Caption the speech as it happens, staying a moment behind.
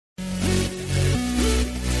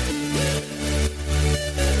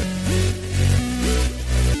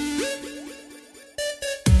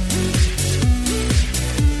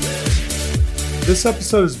This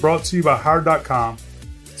episode is brought to you by Hired.com.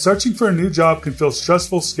 Searching for a new job can feel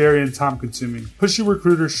stressful, scary, and time-consuming. Pushy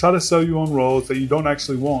recruiters try to sell you on roles that you don't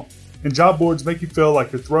actually want, and job boards make you feel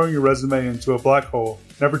like you're throwing your resume into a black hole,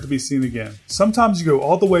 never to be seen again. Sometimes you go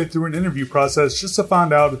all the way through an interview process just to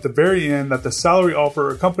find out at the very end that the salary offer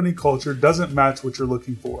or company culture doesn't match what you're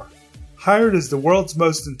looking for. Hired is the world's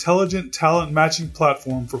most intelligent talent matching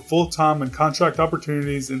platform for full-time and contract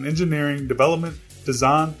opportunities in engineering, development,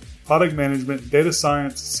 design, product management, data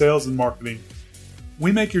science, sales, and marketing.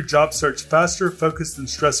 We make your job search faster, focused, and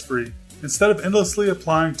stress-free. Instead of endlessly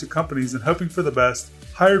applying to companies and hoping for the best,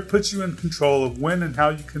 Hired puts you in control of when and how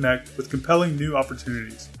you connect with compelling new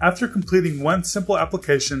opportunities. After completing one simple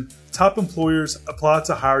application, top employers apply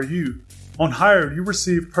to hire you. On Hired, you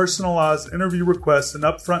receive personalized interview requests and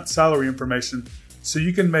upfront salary information so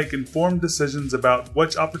you can make informed decisions about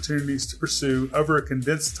which opportunities to pursue over a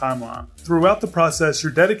condensed timeline. Throughout the process,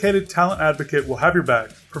 your dedicated talent advocate will have your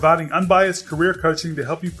back, providing unbiased career coaching to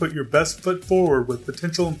help you put your best foot forward with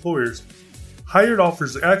potential employers. Hired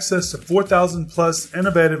offers access to 4,000 plus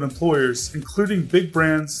innovative employers, including big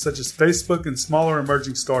brands such as Facebook and smaller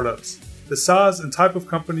emerging startups. The size and type of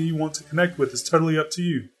company you want to connect with is totally up to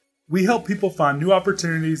you. We help people find new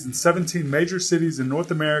opportunities in 17 major cities in North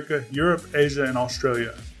America, Europe, Asia, and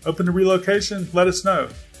Australia. Open to relocation? Let us know.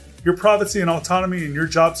 Your privacy and autonomy in your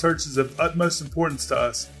job search is of utmost importance to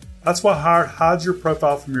us. That's why Hired hides your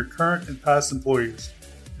profile from your current and past employers.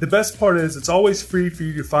 The best part is it's always free for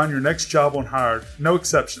you to find your next job on Hired, no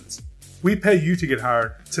exceptions. We pay you to get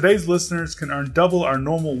hired. Today's listeners can earn double our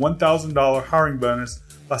normal $1,000 hiring bonus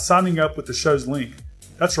by signing up with the show's link.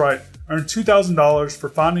 That's right, earn $2,000 for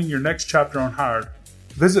finding your next chapter on Hired.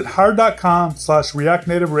 Visit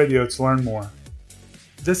hired.com/reactnativeradio to learn more.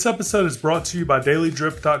 This episode is brought to you by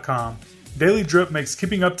dailydrip.com. Daily Drip makes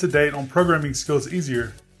keeping up to date on programming skills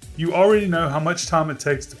easier. You already know how much time it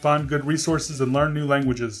takes to find good resources and learn new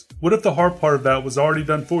languages. What if the hard part of that was already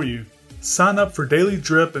done for you? Sign up for Daily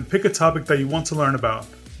Drip and pick a topic that you want to learn about.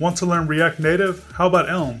 Want to learn React Native? How about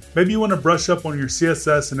Elm? Maybe you want to brush up on your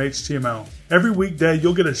CSS and HTML. Every weekday,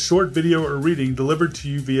 you'll get a short video or reading delivered to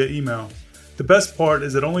you via email. The best part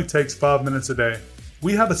is it only takes 5 minutes a day.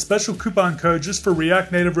 We have a special coupon code just for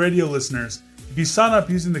React Native Radio listeners. If you sign up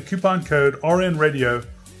using the coupon code RNRadio,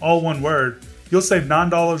 all one word, you'll save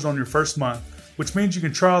 $9 on your first month, which means you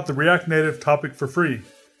can try out the React Native topic for free.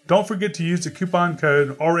 Don't forget to use the coupon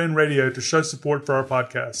code RNRadio to show support for our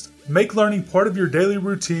podcast. Make learning part of your daily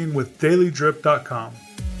routine with dailydrip.com.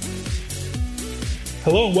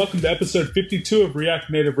 Hello and welcome to episode 52 of React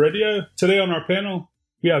Native Radio. Today on our panel,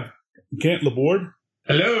 we have Gant Laborde.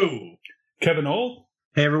 Hello. Kevin Ohl.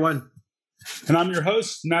 Hey, everyone. And I'm your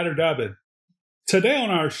host, Nader Dabid. Today on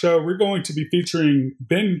our show, we're going to be featuring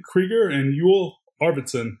Ben Krieger and Yul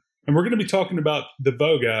Arvidsson, and we're going to be talking about the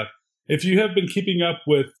Vogue app. If you have been keeping up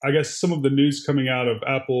with, I guess, some of the news coming out of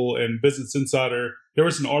Apple and Business Insider, there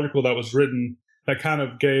was an article that was written that kind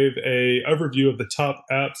of gave a overview of the top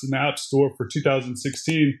apps in the App Store for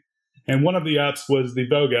 2016. And one of the apps was the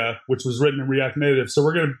Vogue app, which was written in React Native. So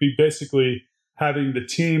we're going to be basically having the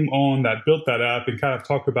team on that built that app and kind of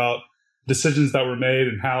talk about decisions that were made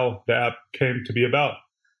and how the app came to be about.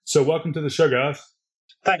 So welcome to the show, guys.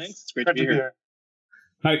 Thanks. It's great to be here.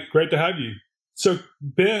 Hi, great to have you. So,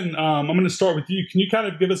 Ben, I'm going to start with you. Can you kind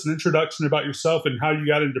of give us an introduction about yourself and how you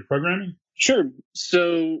got into programming? Sure.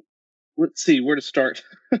 So, let's see where to start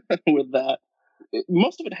with that.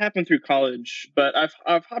 Most of it happened through college, but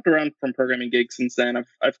I've hopped around from programming gigs since then.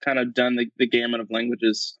 I've kind of done the gamut of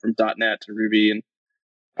languages from .NET to Ruby and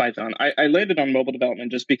Python. I landed on mobile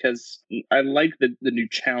development just because I like the new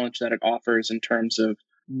challenge that it offers in terms of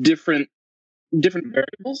different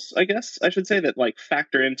variables, I guess I should say, that like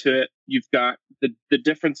factor into it. You've got the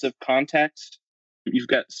difference of context. You've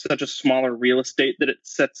got such a smaller real estate that it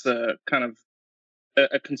sets a kind of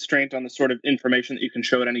a constraint on the sort of information that you can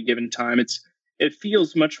show at any given time. It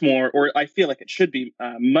feels much more, or I feel like it should be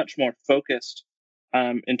much more focused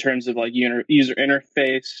in terms of like user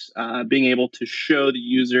interface, being able to show the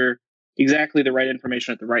user exactly the right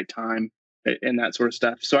information at the right time, and that sort of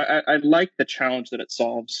stuff. So I like the challenge that it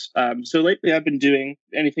solves. So lately I've been doing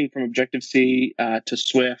anything from Objective-C to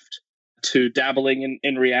Swift to dabbling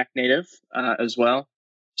in React Native as well.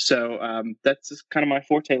 So that's just kind of my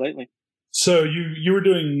forte lately. So you were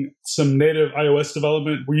doing some native iOS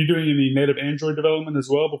development. Were you doing any native Android development as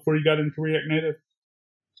well before you got into React Native?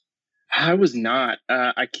 I was not.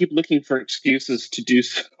 I keep looking for excuses to do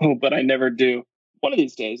so, but I never do. One of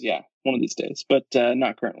these days, but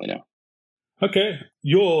not currently, no. Okay.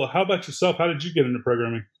 Yul, how about yourself? How did you get into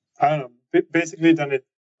programming? I don't know. Basically done it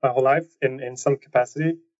my whole life in some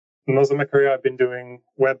capacity. most of my career I've been doing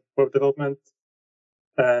web development,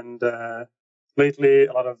 and lately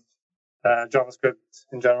a lot of JavaScript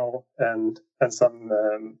in general, and some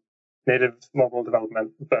native mobile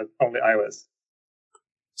development, but only iOS.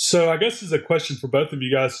 So I guess this is a question for both of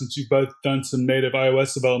you guys, since you've both done some native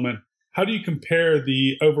iOS development. How do you compare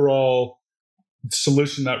the overall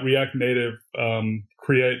solution that React Native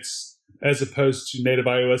creates as opposed to native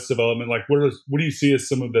iOS development? Like, what do you see as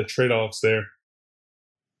some of the trade-offs there?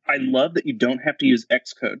 I love that you don't have to use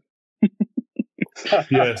Xcode.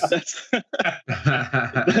 Yes.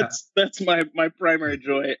 That's my primary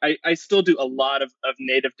joy. I still do a lot of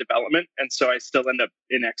native development, and so I still end up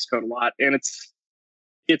in Xcode a lot. And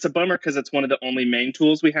it's a bummer because it's one of the only main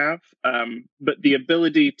tools we have. But the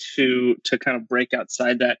ability to kind of break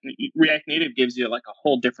outside that, React Native gives you like a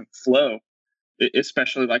whole different flow,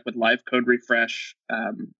 especially like with live code refresh.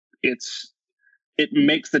 It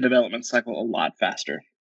makes the development cycle a lot faster.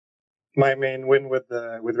 My main win with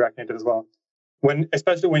React Native as well.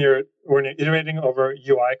 Especially when you're iterating over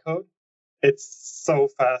UI code, it's so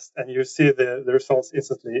fast and you see the results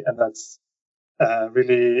instantly, and that's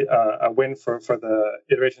really a win for the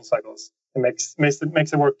iteration cycles. It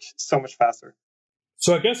makes it work so much faster.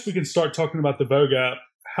 So I guess we can start talking about the Vogue app.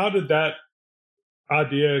 How did that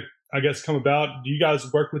idea, I guess, come about? Do you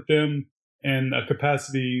guys work with them in a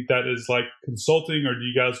capacity that is like consulting, or do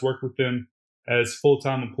you guys work with them as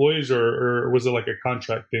full-time employees, or was it like a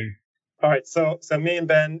contract thing? All right, so me and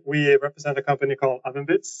Ben, we represent a company called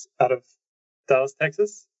Ovenbits out of Dallas,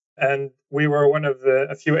 Texas. And we were one of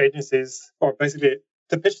a few agencies, or basically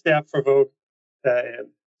to pitch the app for Vogue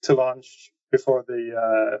to launch before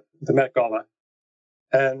the Met Gala.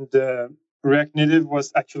 And React Native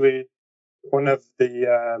was actually one of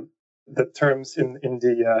the terms in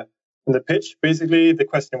the pitch. Basically, the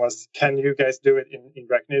question was, can you guys do it in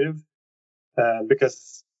React Native?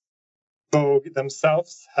 Because Vogue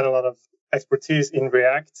themselves had a lot of expertise in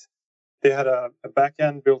React. They had a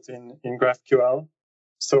backend built in GraphQL.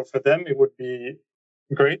 So for them, it would be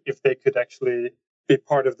great if they could actually be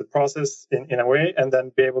part of the process in a way, and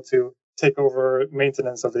then be able to take over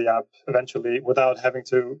maintenance of the app eventually without having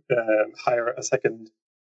to hire a second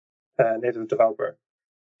native developer.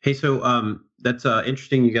 Hey, so that's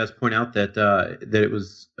interesting. You guys point out that that it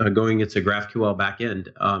was going into GraphQL backend.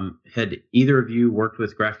 Had either of you worked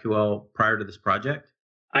with GraphQL prior to this project?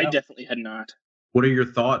 I definitely had not. What are your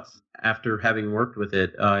thoughts after having worked with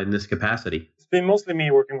it in this capacity? It's been mostly me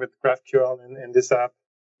working with GraphQL in this app.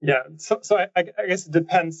 Yeah, so I guess it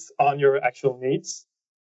depends on your actual needs.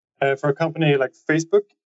 For a company like Facebook,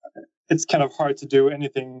 it's kind of hard to do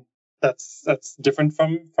anything that's different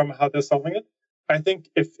from how they're solving it. I think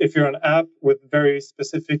if you're an app with very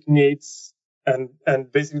specific needs and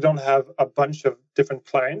basically don't have a bunch of different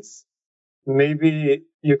clients, maybe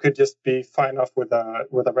you could just be fine off with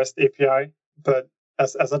a REST API. But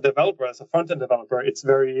as a developer, as a front-end developer, it's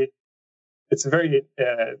very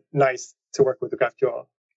nice to work with the GraphQL,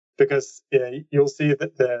 because you'll see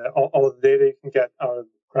that all of the data you can get out of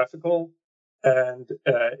graphical, and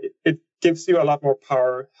it gives you a lot more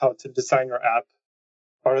power how to design your app,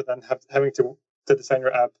 rather than having to design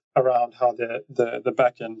your app around how the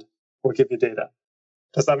backend will give you data.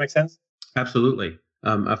 Does that make sense? Absolutely.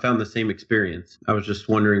 I found the same experience. I was just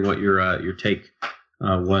wondering what your take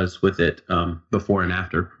was with it before and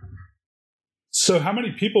after. So how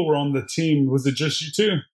many people were on the team? Was it just you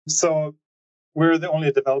two? So we're the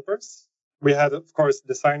only developers. We had, of course,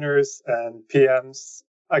 designers and PMs.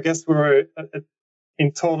 I guess we were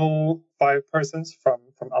in total 5 persons from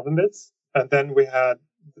Ovenbits. And then we had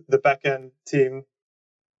the backend team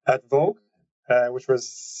at Vogue, which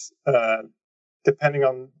was, depending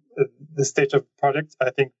on the stage of the project, I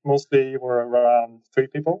think mostly were around 3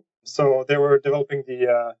 people. So they were developing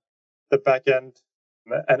the backend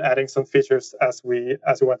and adding some features as we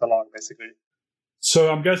went along, basically.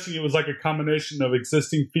 So I'm guessing it was like a combination of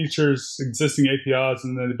existing features, existing APIs,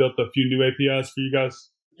 and then they built a few new APIs for you guys?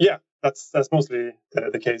 Yeah, that's mostly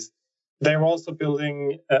the case. They were also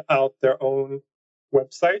building out their own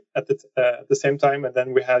website at the same time, and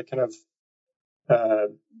then we had kind of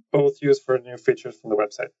both used for new features from the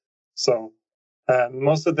website. So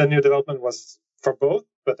most of the new development was for both,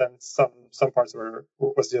 but then some parts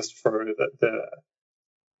was just for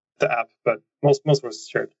the app, but most was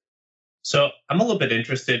shared. So I'm a little bit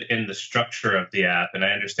interested in the structure of the app, and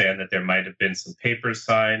I understand that there might have been some papers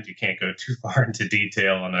signed. You can't go too far into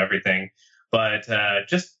detail on everything, but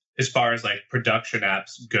just as far as like production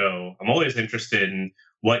apps go, I'm always interested in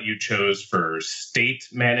what you chose for state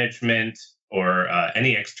management or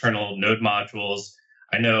any external node modules.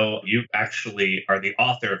 I know you actually are the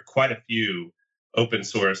author of quite a few open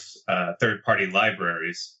source third-party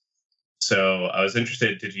libraries. So I was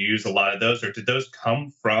interested, did you use a lot of those, or did those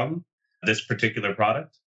come from this particular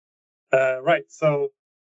product? Right. So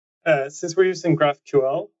since we're using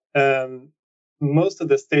GraphQL, most of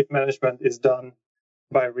the state management is done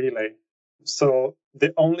by Relay. So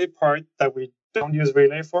the only part that we don't use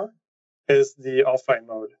Relay for is the offline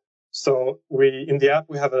mode. So in the app,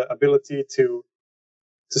 we have an ability to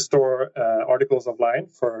store articles offline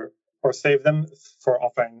or save them for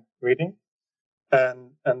offline reading.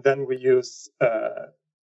 And then we use a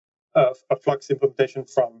Flux implementation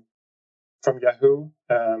from Yahoo.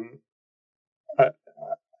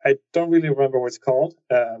 I don't really remember what it's called,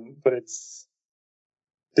 but it's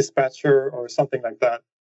Dispatcher or something like that.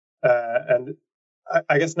 And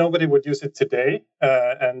I guess nobody would use it today.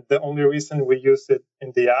 And the only reason we use it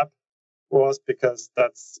in the app was because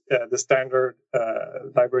that's the standard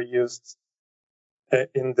library used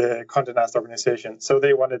in the Condé Nast organization. So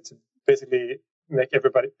they wanted to basically make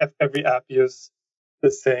every app use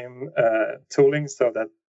the same tooling so that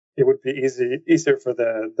it would be easier for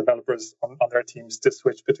the developers on their teams to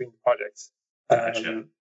switch between projects. Gotcha.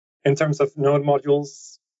 In terms of node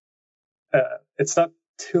modules, it's not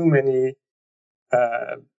too many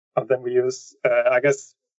of them we use. I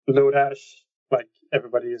guess Lodash, like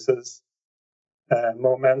everybody uses.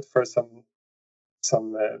 Moment for some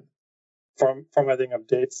formatting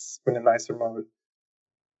updates in a nicer mode.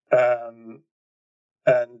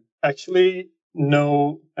 And actually,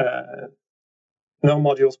 no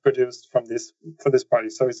modules produced for this party.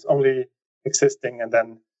 So it's only existing, and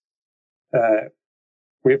then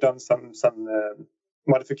we've done some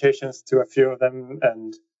modifications to a few of them,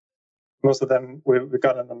 and most of them we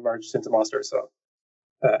got them merged into master. So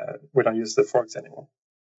we don't use the forks anymore.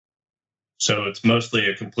 So it's mostly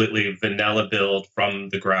a completely vanilla build from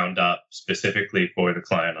the ground up, specifically for the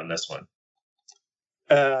client on this one.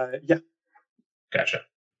 Yeah. Gotcha.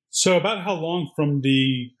 So about how long from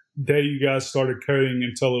the day you guys started coding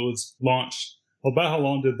until it was launched, about how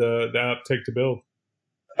long did the app take to build?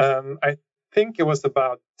 I think it was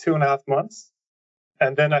about 2.5 months.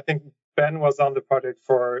 And then I think Ben was on the project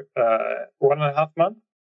for 1.5 months.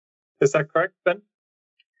 Is that correct, Ben?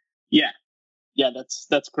 Yeah,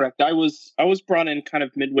 that's correct. I was brought in kind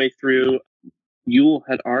of midway through. Yule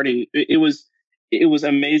had already. It was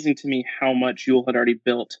amazing to me how much Yule had already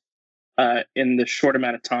built in the short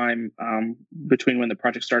amount of time between when the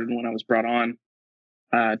project started and when I was brought on.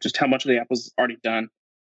 Just how much of the app was already done.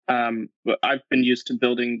 But I've been used to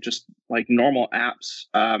building just like normal apps,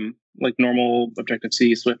 like normal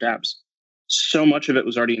Objective-C, Swift apps. So much of it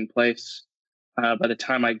was already in place. By the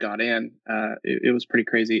time I got in, it was pretty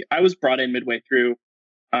crazy. I was brought in midway through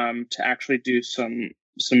to actually do some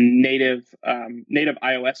native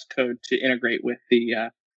iOS code to integrate with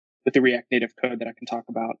the React Native code that I can talk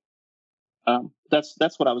about.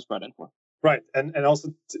 That's what I was brought in for. Right, and also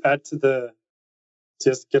to add to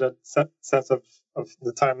just get a sense of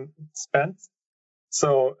the time spent.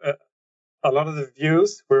 So a lot of the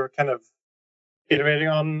views we were kind of iterating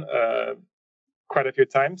on quite a few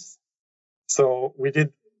times. So we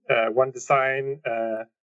did one design,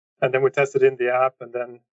 and then we tested in the app, and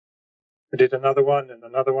then we did another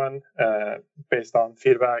one based on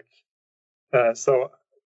feedback. So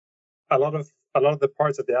a lot of the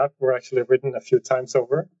parts of the app were actually written a few times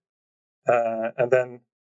over, and then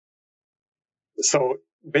so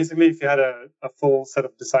basically, if you had a full set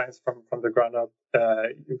of designs from the ground up,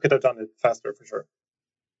 you could have done it faster for sure.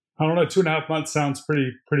 I don't know. 2.5 months sounds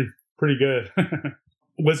pretty good.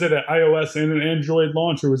 Was it an iOS and an Android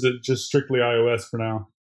launch, or was it just strictly iOS for now?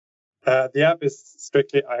 The app is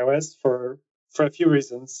strictly iOS for a few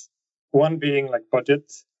reasons. One being like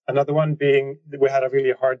budget. Another one being we had a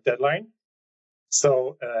really hard deadline.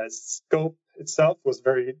 So scope itself was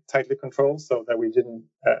very tightly controlled so that we didn't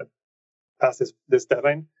pass this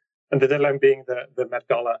deadline. And the deadline being the Met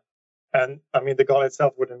Gala. And I mean, the Gala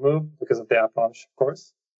itself wouldn't move because of the app launch, of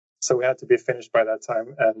course. So we had to be finished by that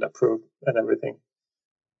time and approved and everything.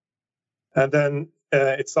 And then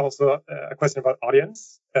it's also a question about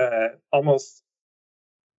audience.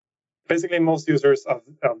 Basically, most users of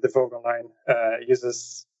the Vogue Online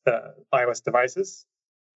uses iOS devices.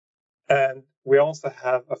 And we also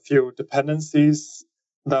have a few dependencies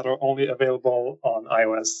that are only available on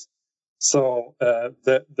iOS. So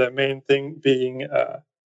the main thing being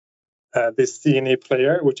this CNE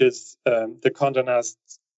player, which is the Condé Nast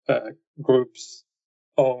group's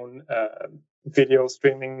own video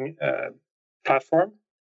streaming platform,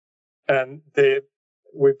 and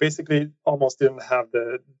we basically almost didn't have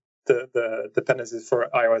the dependencies for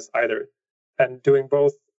iOS either, and doing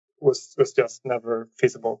both was just never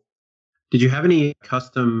feasible. Did you have any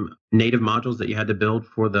custom native modules that you had to build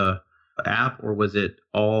for the app, or was it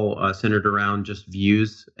all centered around just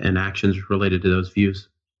views and actions related to those views?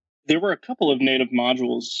 There were a couple of native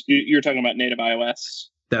modules. You're talking about native iOS?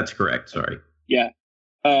 That's correct. Sorry. Yeah.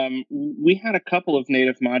 We had a couple of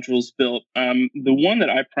native modules built. The one that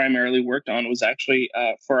I primarily worked on was actually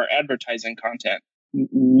for our advertising content.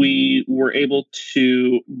 We were able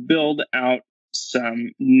to build out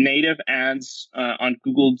some native ads on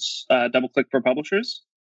Google's DoubleClick for Publishers.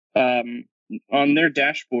 On their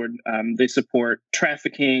dashboard, they support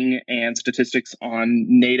trafficking and statistics on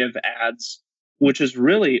native ads, which is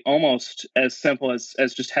really almost as simple as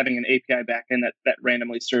just having an API backend that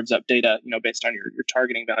randomly serves up data, based on your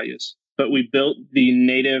targeting values. But we built the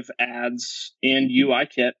native ads in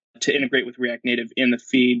UIKit to integrate with React Native in the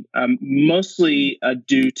feed, mostly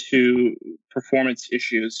due to performance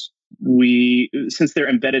issues. Since they're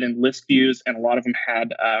embedded in list views and a lot of them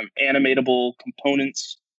had animatable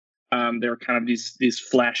components, they were kind of these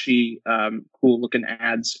flashy, cool looking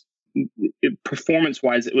ads.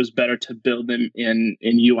 Performance-wise, it was better to build them in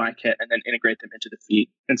UIKit and then integrate them into the feed.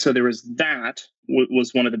 And so there was that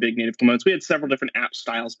was one of the big native components. We had several different app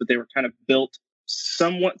styles, but they were kind of built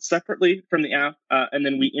somewhat separately from the app, and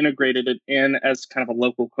then we integrated it in as kind of a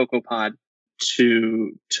local CocoaPod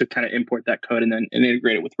to kind of import that code and then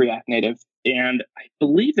integrate it with React Native. And I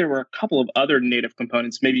believe there were a couple of other native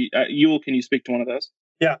components. Maybe Yul, can you speak to one of those?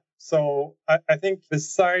 Yeah, so I think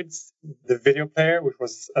besides the video player, which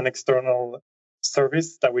was an external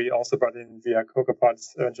service that we also brought in via CocoaPods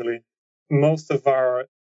eventually, most of our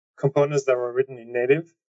components that were written in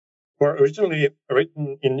native were originally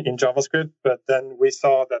written in JavaScript, but then we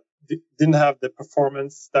saw that didn't have the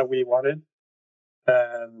performance that we wanted.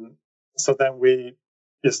 So then we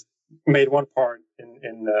just made one part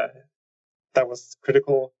in that was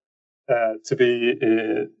critical to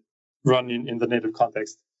be run in the native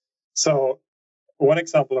context. So one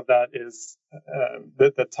example of that is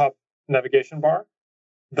the top navigation bar.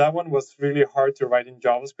 That one was really hard to write in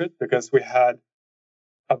JavaScript because we had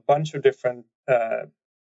a bunch of different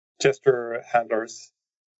gesture handlers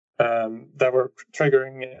that were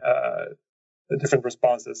triggering different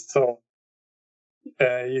responses. So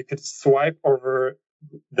you could swipe over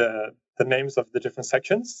the names of the different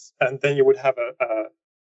sections, and then you would have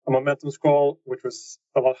a momentum scroll, which was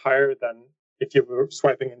a lot higher than if you were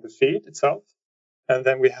swiping in the feed itself. And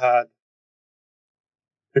then we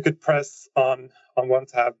could press on one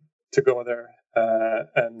tab to go there.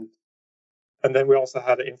 And then we also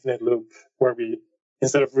had an infinite loop where we,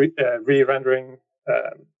 instead of re-rendering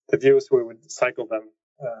the views, we would cycle them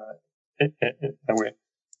in a way.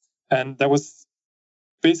 And that was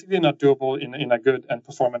basically not doable in a good and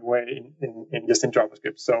performant way in just in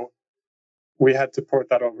JavaScript. So we had to port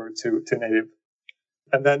that over to native.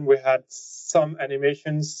 And then we had some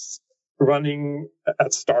animations running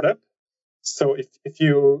at startup. So if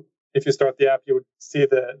you start the app, you would see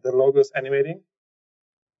the logos animating.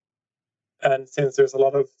 And since there's a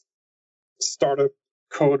lot of startup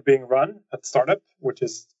code being run at startup, which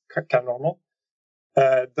is kind of normal,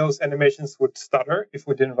 those animations would stutter if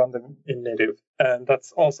we didn't run them in native. And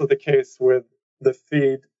that's also the case with the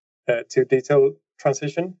feed to detail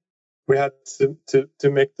transition. We had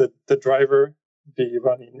to make the driver be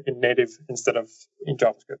run in native instead of in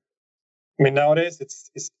JavaScript. I mean, nowadays it's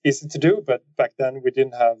easy to do, but back then we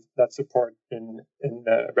didn't have that support in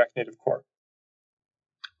React Native Core.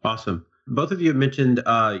 Awesome. Both of you have mentioned,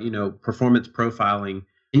 performance profiling.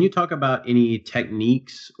 Can you talk about any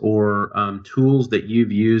techniques or tools that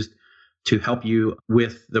you've used to help you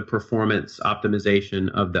with the performance optimization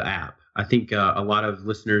of the app? I think a lot of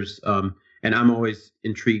listeners, and I'm always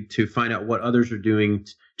intrigued to find out what others are doing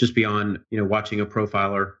just beyond, watching a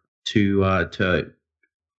profiler to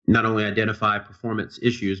not only identify performance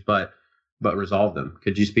issues, but resolve them.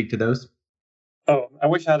 Could you speak to those? Oh, I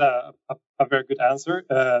wish I had a very good answer.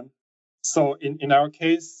 So in our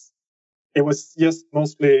case, it was just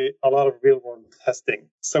mostly a lot of real-world testing.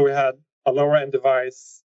 So we had a lower-end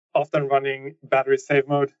device, often running battery save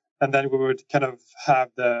mode, and then we would kind of have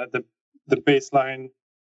the baseline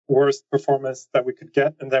worst performance that we could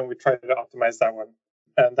get, and then we tried to optimize that one.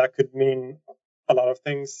 And that could mean a lot of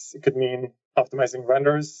things. It could mean optimizing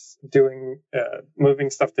renders, moving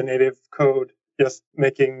stuff to native code, just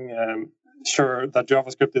making sure that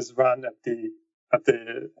JavaScript is run at the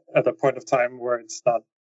point of time where it's not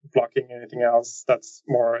blocking anything else that's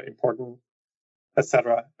more important,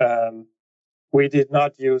 etc. We did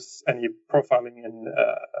not use any profiling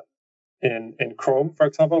in Chrome, for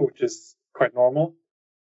example, which is quite normal,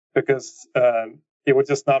 because it was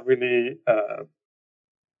just not really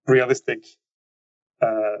realistic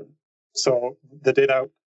So the data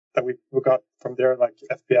that we got from there, like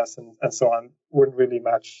FPS and so on, wouldn't really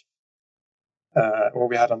match what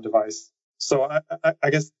we had on device. So I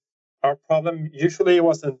guess our problem usually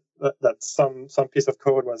wasn't that some piece of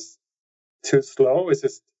code was too slow. It's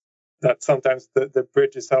just that sometimes the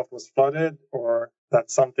bridge itself was flooded, or that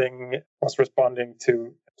something was responding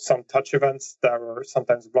to some touch events that were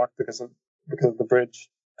sometimes blocked because of the bridge,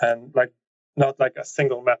 and like not like a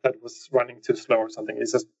single method was running too slow or something.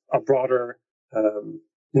 It's just a broader. You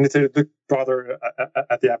need to look broader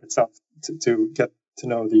at the app itself to get to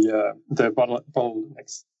know the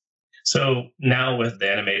bottlenecks. So now with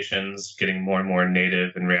the animations getting more and more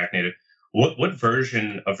native in React Native, what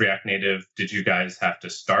version of React Native did you guys have to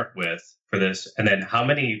start with for this? And then how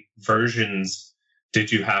many versions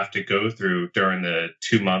did you have to go through during the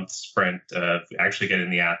 2-month sprint of actually getting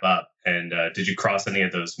the app up? And did you cross any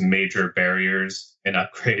of those major barriers in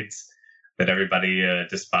upgrades that everybody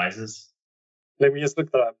despises? Let me just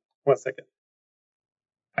look that up. 1 second.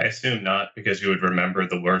 I assume not, because you would remember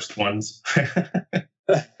the worst ones.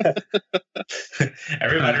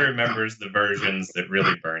 Everybody remembers the versions that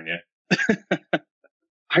really burn you.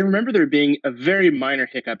 I remember there being a very minor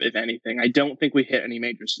hiccup, if anything. I don't think we hit any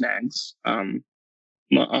major snags on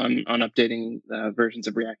updating the versions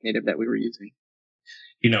of React Native that we were using.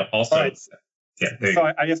 Also, right.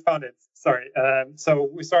 So I just found it. Sorry. So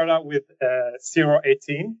we started out with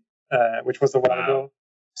 0.18, which was a while ago.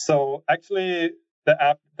 So actually, the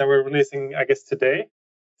app that we're releasing, I guess today,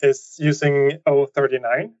 is using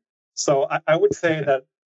 0.39. So I would say that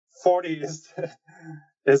 40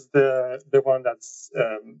 is the one that's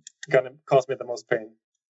going to cause me the most pain.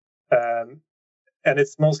 And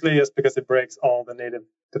it's mostly just because it breaks all the native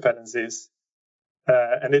dependencies.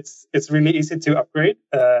 And it's really easy to upgrade.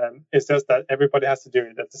 It's just that everybody has to do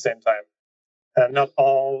it at the same time. And not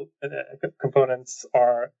all components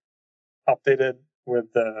are updated with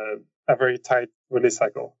a very tight release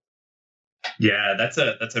cycle. Yeah, that's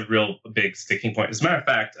a real big sticking point. As a matter of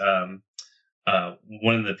fact,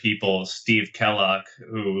 one of the people, Steve Kellogg,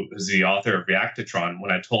 who is the author of Reactatron,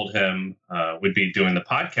 when I told him we'd be doing the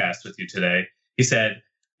podcast with you today, he said,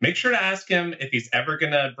 make sure to ask him if he's ever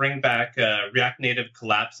going to bring back React Native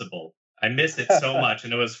Collapsible. I miss it so much,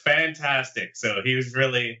 and it was fantastic. So he was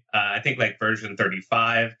really, I think like version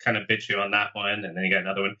 35 kind of bit you on that one, and then you got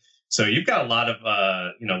another one. So you've got a lot of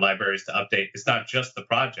libraries to update. It's not just the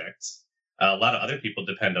projects. A lot of other people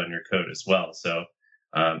depend on your code as well. So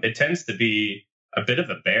it tends to be a bit of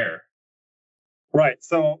a bear. Right.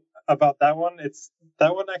 So about that one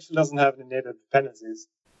actually doesn't have any native dependencies.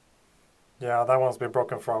 Yeah, that one's been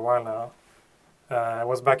broken for a while now. It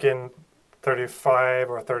was back in 35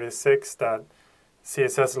 or 36 that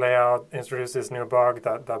CSS layout introduced this new bug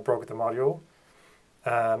that broke the module.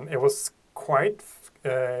 It was quite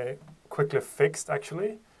quickly fixed,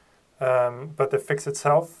 actually. But the fix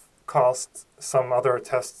itself caused some other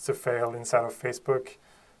tests to fail inside of Facebook.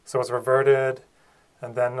 So it was reverted,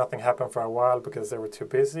 and then nothing happened for a while because they were too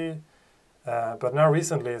busy. But now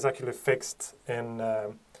recently, it's actually fixed in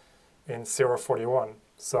 0.41.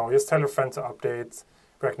 So just tell your friend to update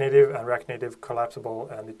React Native and React Native Collapsible,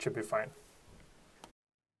 and it should be fine.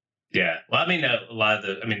 Yeah, well, I mean,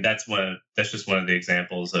 that's just one of the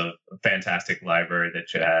examples of a fantastic library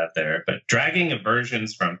that you have there. But dragging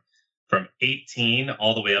versions from 18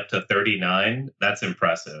 all the way up to 39, that's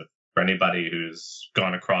impressive for anybody who's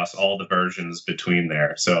gone across all the versions between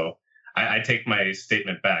there. So I take my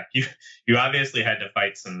statement back. You obviously had to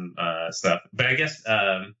fight some stuff, but I guess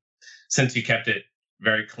since you kept it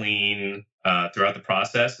very clean throughout the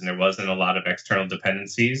process and there wasn't a lot of external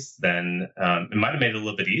dependencies, then it might have made it a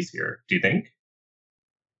little bit easier. Do you think?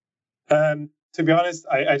 To be honest,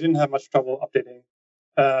 I didn't have much trouble updating.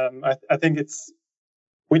 I think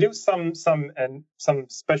we do some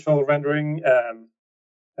special rendering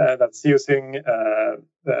that's using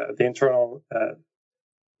the internal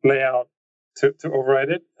layout to override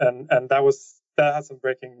it, and that had some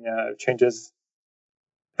breaking changes.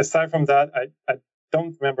 Aside from that, I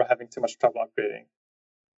don't remember having too much trouble upgrading.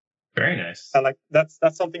 Very nice. And that's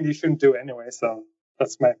something you shouldn't do anyway, so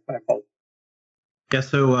that's my fault. Yeah.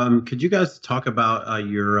 So could you guys talk about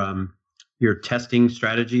your testing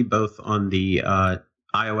strategy, both on the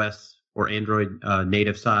iOS or Android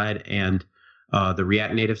native side and the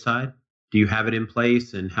React Native side? Do you have it in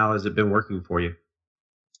place, and how has it been working for you?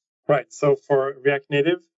 Right. So for React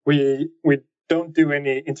Native, we don't do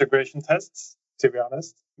any integration tests, to be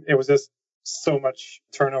honest. It was just so much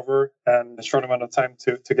turnover and a short amount of time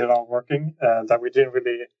to get it all working that we didn't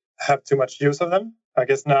really have too much use of them. I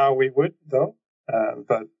guess now we would, though.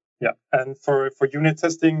 But yeah. And for unit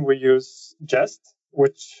testing, we use Jest,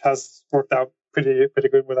 which has worked out pretty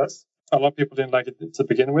good with us. A lot of people didn't like it to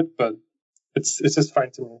begin with, but it's just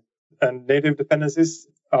fine to me. And native dependencies,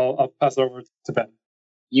 I'll pass over to Ben.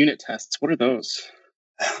 Unit tests, what are those?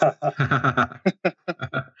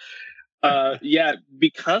 Yeah,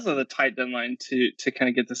 because of the tight deadline to kind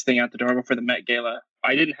of get this thing out the door before the Met Gala,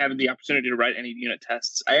 I didn't have the opportunity to write any unit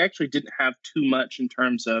tests. I actually didn't have too much in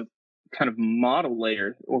terms of kind of model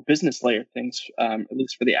layer or business layer things, at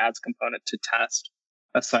least for the ads component to test,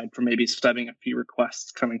 aside from maybe stubbing a few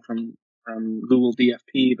requests coming from Google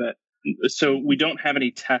DFP. But so we don't have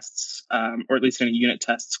any tests, or at least any unit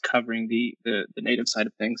tests covering the native side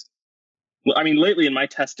of things. Well, I mean, lately in my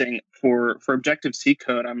testing for Objective-C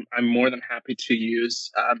code, I'm more than happy to use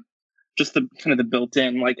just the kind of the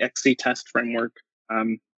built-in like XC test framework.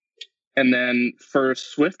 And then for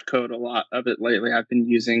Swift code, a lot of it lately, I've been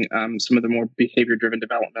using some of the more behavior-driven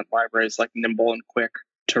development libraries like Nimble and Quick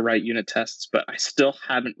to write unit tests. But I still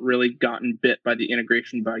haven't really gotten bit by the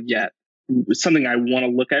integration bug yet. It's something I want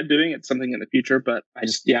to look at doing. It's something in the future, but I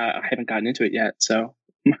haven't gotten into it yet. So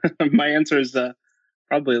my answer is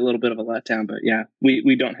probably a little bit of a letdown, but yeah,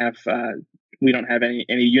 we don't have any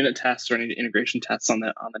unit tests or any integration tests on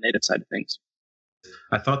the native side of things.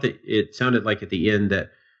 I thought that it sounded like at the end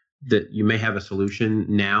that you may have a solution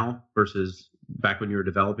now versus back when you were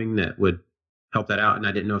developing that would help that out, and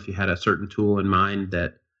I didn't know if you had a certain tool in mind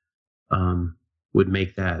that would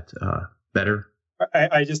make that better.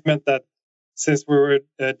 I just meant that since we were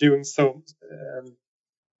doing so,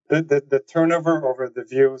 the turnover over the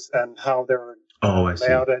views and how they were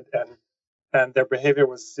layouted and their behavior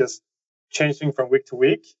was just changing from week to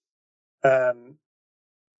week.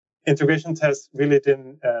 Integration tests really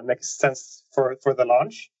didn't make sense for the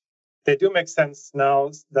launch. They do make sense now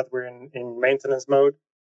that we're in maintenance mode,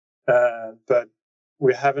 but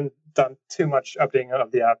we haven't done too much updating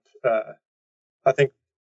of the app. I think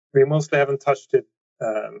we mostly haven't touched it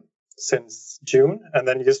since June, and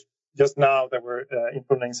then just now that we're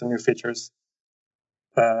implementing some new features.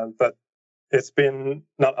 But it's been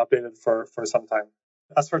not updated for some time.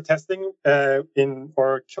 As for testing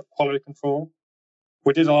for quality control,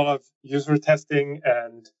 we did a lot of user testing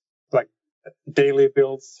and like daily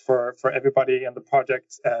builds for everybody in the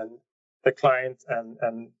project and the client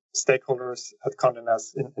and stakeholders at Condé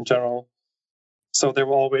Nast in general. So they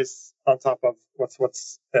were always on top of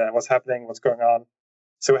what's happening, what's going on.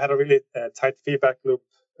 So we had a really tight feedback loop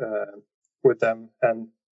with them and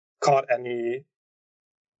caught any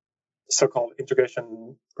so-called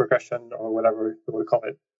integration regression or whatever you would call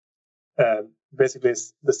it. Basically,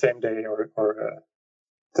 it's the same day or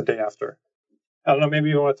the day after. I don't know, maybe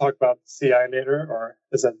you want to talk about CI later, or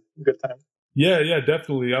is that a good time? Yeah,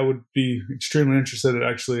 definitely. I would be extremely interested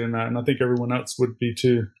actually in that, and I think everyone else would be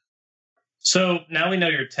too. So now we know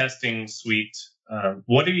your testing suite.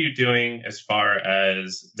 What are you doing as far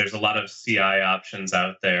as there's a lot of CI options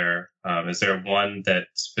out there? Is there one that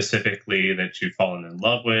specifically that you've fallen in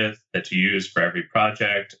love with, that you use for every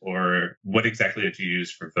project, or what exactly did you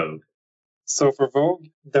use for Vogue? So for Vogue,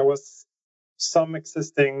 there was some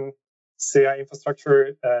existing CI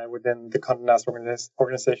infrastructure within the Condé Nast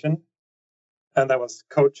organization, and that was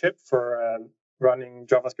CodeShip for running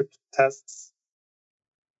JavaScript tests.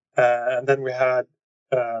 And then we had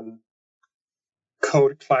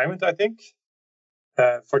Code Climate, I think,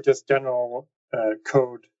 for just general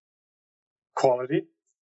code quality.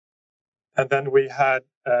 And then we had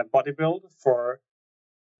BodyBuild for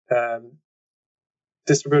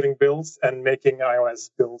distributing builds and making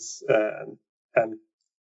iOS builds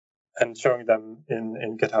and showing them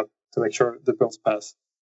in GitHub to make sure the builds pass.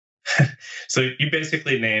 So you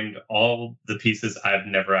basically named all the pieces I've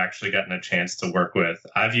never actually gotten a chance to work with.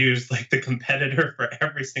 I've used like the competitor for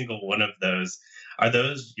every single one of those. Are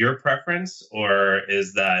those your preference, or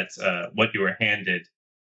is that what you were handed?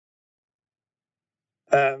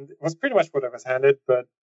 It was pretty much what I was handed, but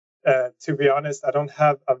to be honest, I don't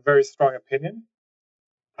have a very strong opinion.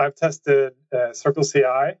 I've tested Circle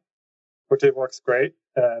CI, which it works great,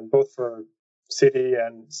 both for CD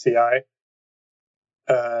and CI.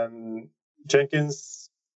 Jenkins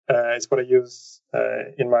is what I use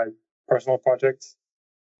in my personal projects.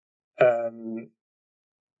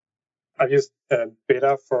 I've used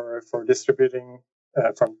Beta for distributing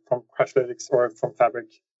from Crashlytics or from Fabric,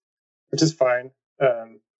 which is fine.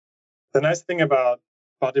 The nice thing about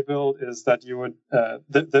BodyBuild is that you would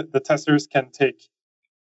the testers can take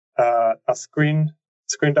a screen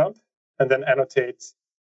dump and then annotate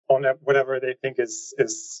on whatever they think is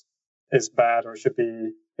bad or should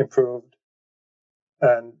be improved,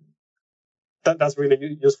 and that's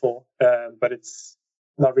really useful. But it's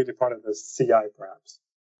not really part of the CI, perhaps.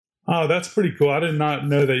 Oh, that's pretty cool. I did not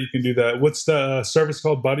know that you can do that. What's the service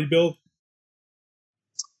called? Bodybuild?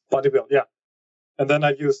 Bodybuild, yeah. And then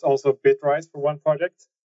I used also Bitrise for one project.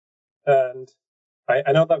 And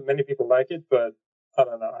I know that many people like it, but I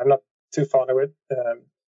don't know. I'm not too fond of it.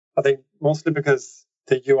 I think mostly because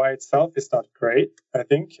the UI itself is not great, I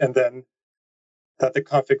think. And then that the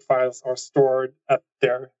config files are stored at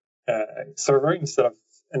their server instead of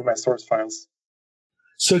in my source files.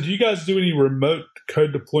 So do you guys do any remote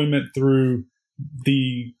code deployment through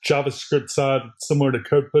the JavaScript side, similar to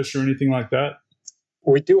CodePush or anything like that?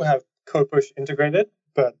 We do have CodePush integrated,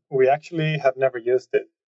 but we actually have never used it.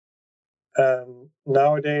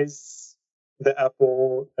 Nowadays, the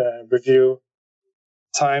Apple review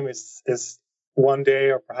time is 1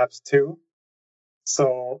 day or perhaps 2.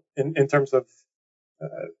 So in terms of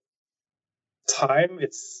time,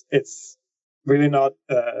 it's really not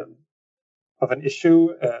of an issue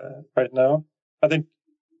right now. I think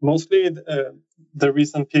mostly the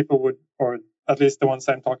reason people would, or at least the ones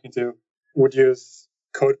I'm talking to, would use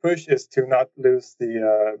CodePush is to not lose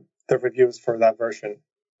the reviews for that version.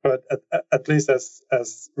 But at least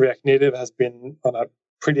as React Native has been on a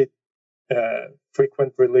pretty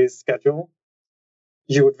frequent release schedule,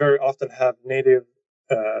 you would very often have native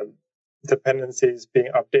dependencies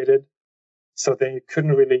being updated. So then you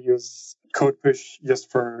couldn't really use CodePush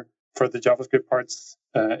just for the JavaScript parts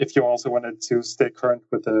if you also wanted to stay current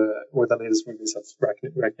with the latest release of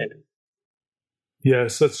React Native.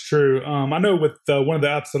 Yes, that's true. I know with one of the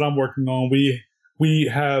apps that I'm working on, we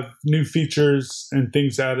have new features and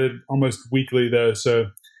things added almost weekly, though. So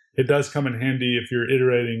it does come in handy if you're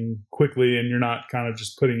iterating quickly and you're not kind of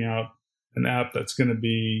just putting out an app that's going to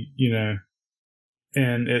be,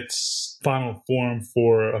 in its final form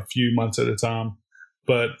for a few months at a time.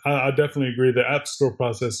 But I definitely agree the App Store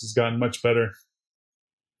process has gotten much better.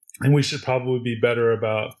 And we should probably be better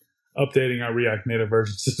about updating our React Native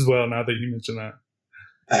versions as well, now that you mention that.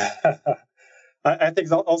 I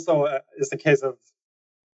think also is the case of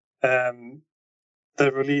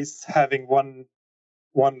the release having one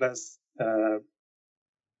less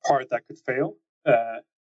part that could fail.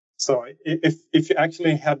 So if you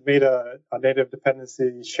actually had made a native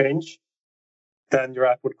dependency change, then your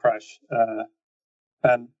app would crash.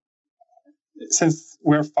 And since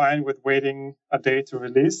we're fine with waiting a day to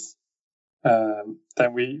release,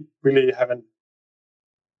 then we really haven't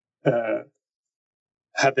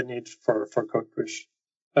had the need for CodePush.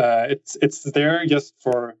 It's there just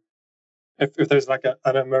for if there's like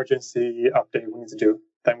an emergency update we need to do,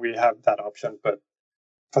 then we have that option. But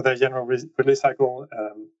for the general release cycle,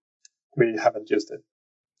 we haven't used it.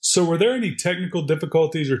 So were there any technical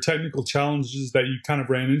difficulties or technical challenges that you kind of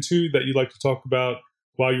ran into that you'd like to talk about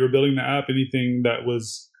while you were building the app? Anything that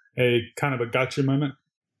was a kind of a gotcha moment?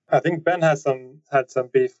 I think Ben had some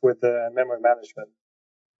beef with the memory management.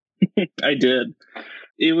 I did.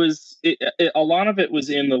 It was a lot of it was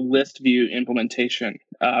in the list view implementation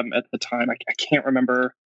at the time. I can't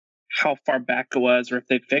remember how far back it was or if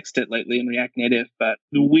they fixed it lately in React Native, but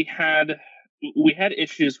we had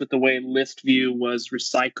issues with the way list view was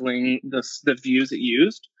recycling the views it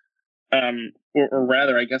used, or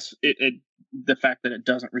rather, I guess the fact that it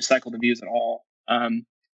doesn't recycle the views at all.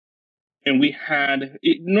 And we had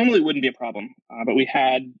it normally wouldn't be a problem, but we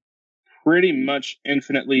had pretty much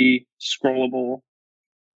infinitely scrollable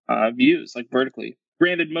views, like vertically.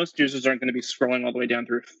 Granted, most users aren't going to be scrolling all the way down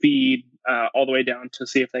through a feed, all the way down to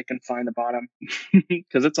see if they can find the bottom,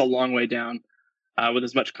 because it's a long way down with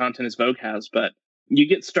as much content as Vogue has. But you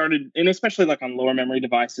get started, and especially like on lower memory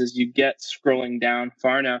devices, you get scrolling down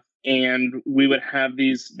far enough, and we would have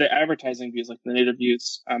the advertising views, like the native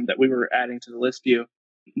views that we were adding to the list view.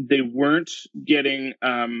 They weren't getting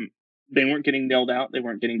nailed out. They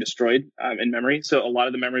weren't getting destroyed in memory. So a lot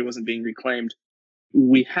of the memory wasn't being reclaimed.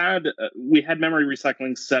 We had memory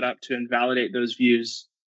recycling set up to invalidate those views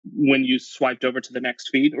when you swiped over to the next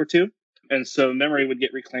feed or two. And so memory would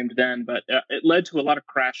get reclaimed then, but it led to a lot of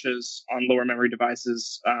crashes on lower memory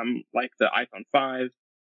devices like the iPhone 5.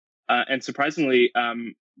 And surprisingly,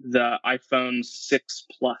 the iPhone 6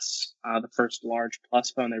 Plus, the first large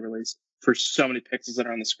Plus phone they released, for so many pixels that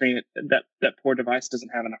are on the screen, that poor device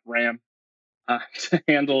doesn't have enough RAM to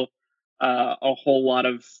handle a whole lot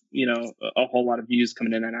of views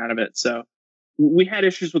coming in and out of it. So we had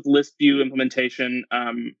issues with list view implementation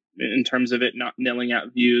in terms of it not nailing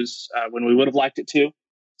out views when we would have liked it to.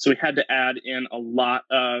 So we had to add in a lot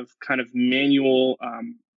of kind of manual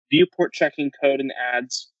viewport checking code in the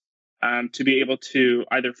ads to be able to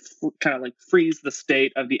either kind of like freeze the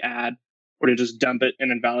state of the ad or to just dump it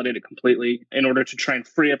and invalidate it completely in order to try and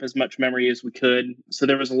free up as much memory as we could. So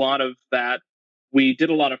there was a lot of that. We did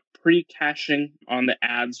a lot of pre-caching on the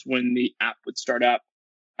ads when the app would start up,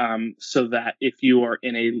 so that if you are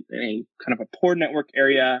in a kind of a poor network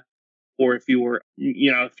area, or if you were,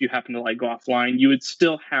 if you happen to like go offline, you would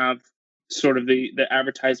still have sort of the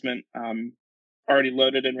advertisement already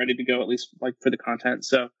loaded and ready to go, at least like for the content.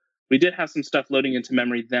 So we did have some stuff loading into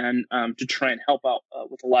memory then to try and help out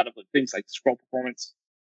with a lot of things like scroll performance,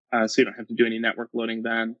 so you don't have to do any network loading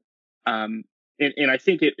then. And I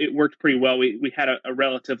think it worked pretty well. We had a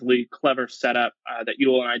relatively clever setup that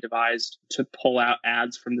Yul and I devised to pull out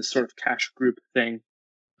ads from this sort of cache group thing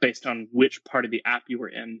based on which part of the app you were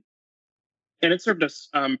in. And it served us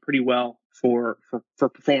pretty well for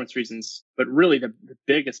performance reasons. But really, the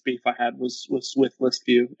biggest beef I had was with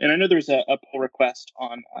ListView. And I know there was a pull request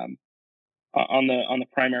on the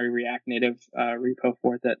primary React Native repo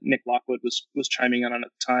for it that Nick Lockwood was chiming in on at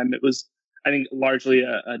the time. It was, I think, largely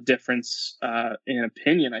a difference in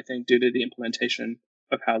opinion, I think, due to the implementation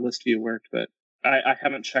of how ListView worked. But I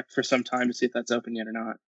haven't checked for some time to see if that's open yet or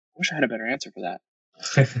not. I wish I had a better answer for that.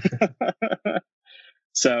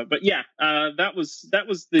 So, but yeah, that was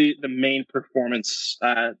the main performance,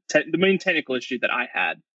 the main technical issue that I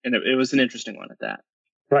had, and it was an interesting one at that.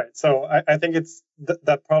 Right. So I think it's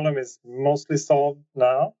that problem is mostly solved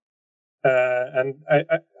now, and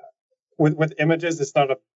with images, it's not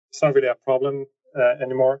really a problem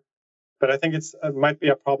anymore. But I think it might be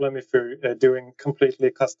a problem if you're doing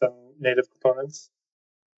completely custom native components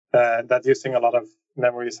that's using a lot of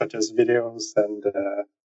memory, such as videos and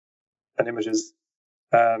images.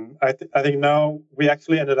 I think now we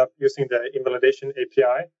actually ended up using the invalidation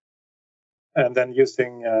API and then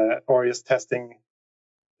using Aureus testing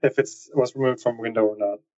if it was removed from window or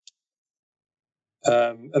not.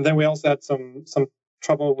 And then we also had some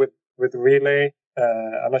trouble with Relay.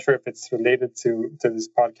 I'm not sure if it's related to this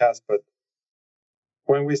podcast, but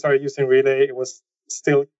when we started using Relay, it was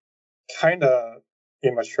still kind of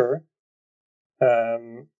immature.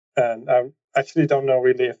 And I actually don't know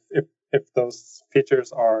really if those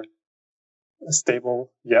features are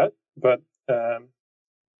stable yet, but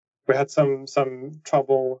we had some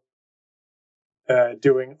trouble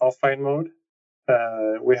doing offline mode.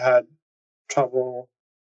 We had trouble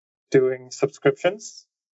doing subscriptions.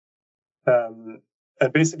 And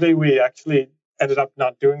basically, we actually ended up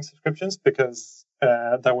not doing subscriptions because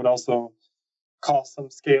that would also cause some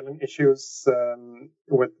scaling issues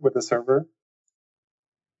with the server.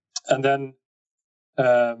 And then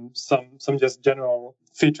some just general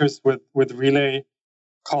features with Relay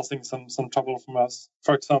causing some trouble from us.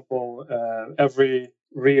 For example, every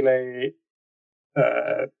Relay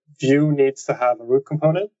view needs to have a root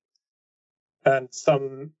component, and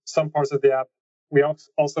some parts of the app we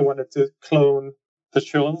also wanted to clone the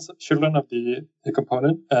children of the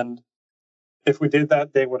component, and if we did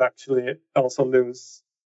that, they would actually also lose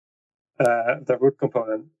the root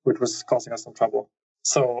component, which was causing us some trouble.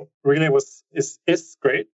 So Relay is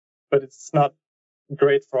great, but it's not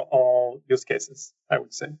great for all use cases, I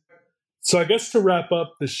would say. So I guess to wrap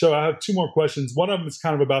up the show, I have two more questions. One of them is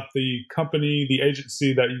kind of about the company, the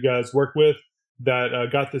agency that you guys work with that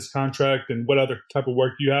got this contract and what other type of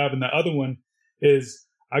work you have. And the other one is,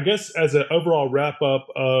 I guess, as an overall wrap up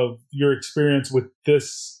of your experience with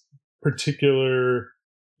this particular,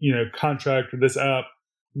 contract or this app,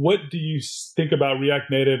 what do you think about React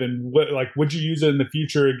Native, and would you use it in the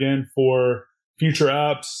future again for future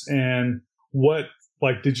apps? And what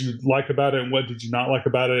did you like about it, and what did you not like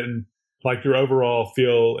about it, and your overall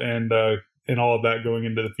feel and all of that going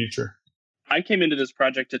into the future? I came into this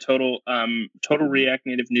project a total React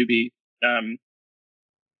Native newbie.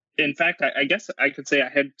 In fact, I guess I could say I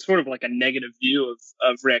had sort of like a negative view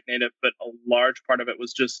of React Native, but a large part of it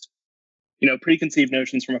was just preconceived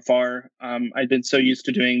notions from afar. I'd been so used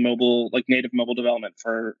to doing native mobile development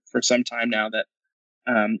for some time now that,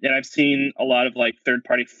 and I've seen a lot of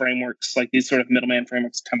third-party frameworks, like these sort of middleman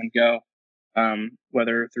frameworks, come and go,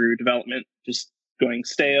 whether through development just going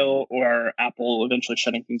stale or Apple eventually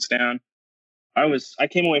shutting things down. I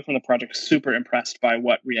came away from the project super impressed by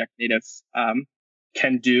what React Native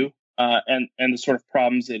can do and the sort of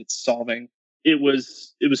problems that it's solving. It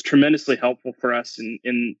was tremendously helpful for us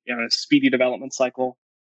in a speedy development cycle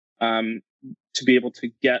to be able to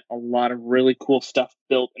get a lot of really cool stuff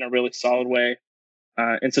built in a really solid way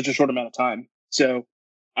in such a short amount of time. So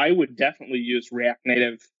I would definitely use React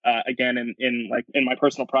Native again in my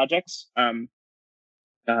personal projects.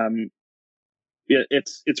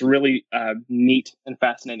 It's really neat and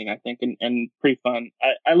fascinating, I think, and pretty fun.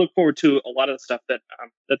 I look forward to a lot of the stuff that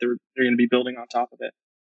they're going to be building on top of it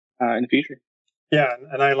in the future. Yeah,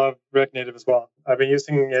 and I love React Native as well. I've been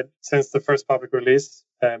using it since the first public release,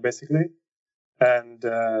 basically. and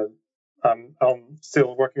I'm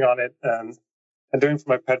still working on it and doing for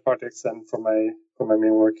my pet projects and for my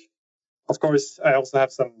main work. Of course, I also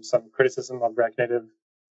have some criticism of React Native.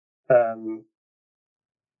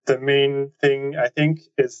 The main thing I think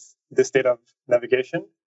is the state of navigation.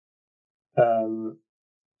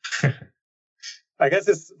 I guess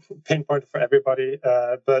it's a pain point for everybody,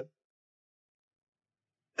 but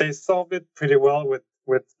they solved it pretty well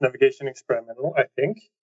with Navigation Experimental, I think.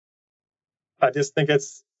 I just think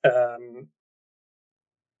it's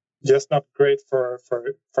just not great for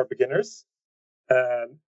beginners,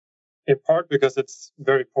 in part because it's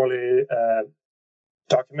very poorly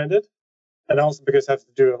documented, and also because you have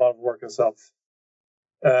to do a lot of work yourself.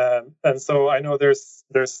 And so I know there's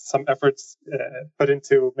some efforts put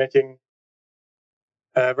into making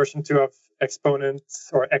version 2 of Exponent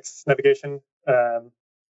or X Navigation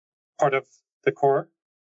part of the core,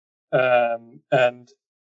 and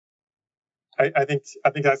I think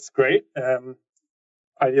that's great.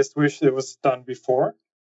 I just wish it was done before.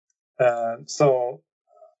 So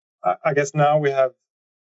I guess now we have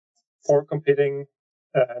 4 competing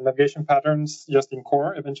navigation patterns just in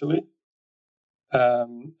core eventually,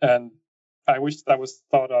 and I wish that was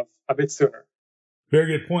thought of a bit sooner.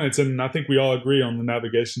 Very good points, and I think we all agree on the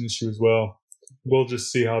navigation issue as well. We'll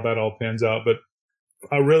just see how that all pans out, but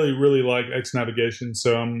I really, really like X Navigation,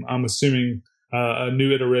 so I'm assuming a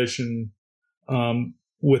new iteration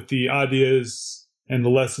with the ideas and the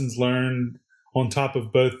lessons learned on top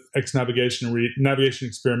of both X Navigation and Navigation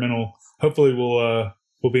Experimental. Hopefully,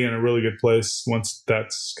 we'll be in a really good place once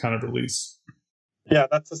that's kind of released. Yeah,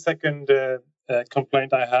 that's the second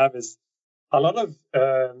complaint I have is a lot of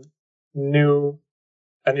new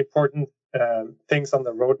and important things on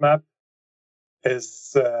the roadmap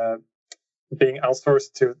is being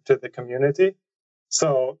outsourced to the community.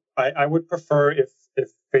 So I would prefer if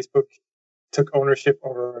Facebook took ownership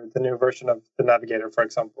over the new version of the Navigator, for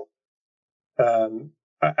example.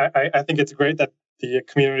 I think it's great that the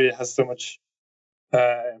community has so much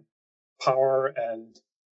power and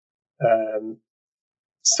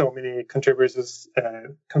so many contributors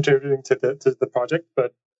contributing to the project,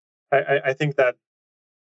 but I think that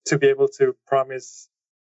to be able to promise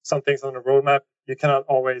some things on the roadmap, you cannot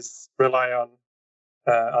always rely on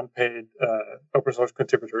unpaid open source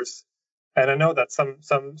contributors. And I know that some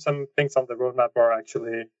things on the roadmap are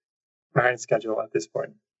actually behind schedule at this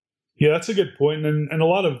point. Yeah, that's a good point. And a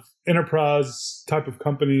lot of enterprise type of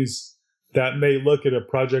companies that may look at a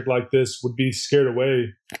project like this would be scared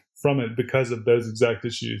away from it because of those exact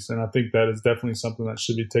issues. And I think that is definitely something that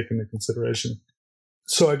should be taken into consideration.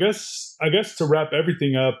 So I guess to wrap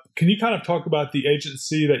everything up, can you kind of talk about the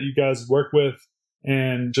agency that you guys work with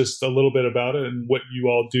and just a little bit about it and what you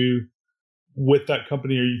all do with that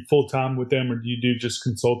company? Are you full-time with them, or do you do just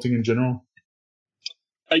consulting in general?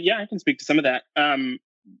 Yeah, I can speak to some of that.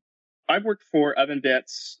 I've worked for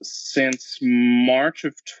OvenBits since March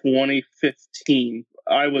of 2015.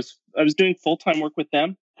 I was doing full-time work with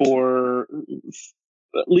them for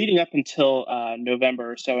leading up until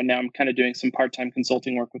November or so, and now I'm kind of doing some part-time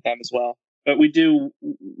consulting work with them as well. But we do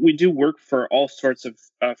work for all sorts of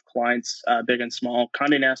clients, big and small.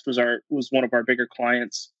 Condé Nast was one of our bigger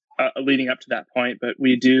clients leading up to that point. But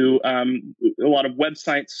we do a lot of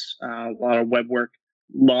websites, a lot of web work,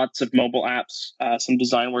 lots of mobile apps, some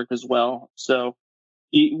design work as well. So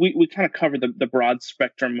we kind of cover the broad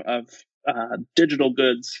spectrum of digital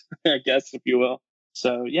goods, I guess, if you will.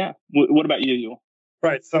 So yeah, what about you, Yul?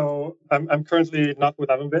 Right. So I'm currently not with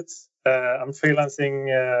OvenBits. I'm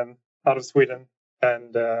freelancing out of Sweden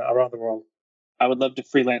and around the world. I would love to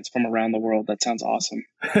freelance from around the world. That sounds awesome.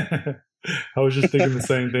 I was just thinking the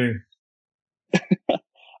same thing.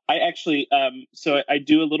 I actually, so I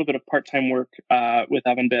do a little bit of part-time work with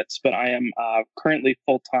OvenBits, but I am currently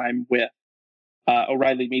full-time with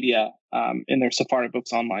O'Reilly Media in their Safari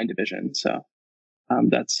Books Online division. So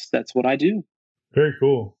that's what I do. Very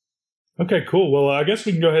cool. Okay, cool. Well, I guess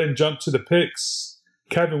we can go ahead and jump to the picks.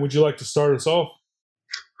 Kevin, would you like to start us off?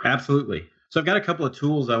 Absolutely. So I've got a couple of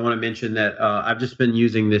tools I want to mention that I've just been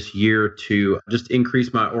using this year to just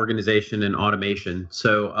increase my organization and automation.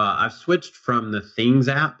 So I've switched from the Things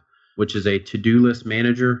app, which is a to-do list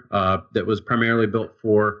manager that was primarily built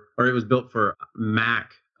for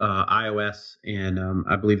Mac, iOS, and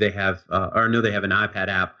I believe they have, or I know they have an iPad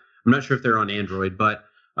app. I'm not sure if they're on Android, but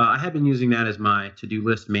I had been using that as my to-do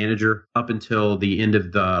list manager up until the end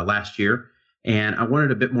of the last year. And I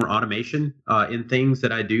wanted a bit more automation in things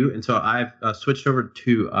that I do. And so I've switched over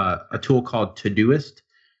to a tool called Todoist.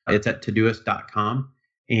 It's at Todoist.com.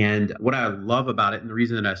 And what I love about it, and the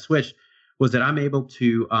reason that I switched, was that I'm able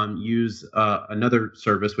to use another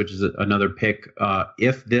service, which is another pick,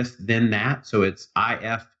 if this, then that. So it's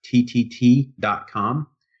ifttt.com.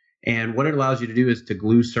 And what it allows you to do is to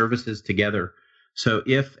glue services together. So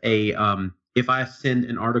if I send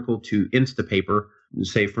an article to Instapaper,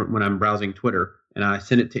 say when I'm browsing Twitter, and I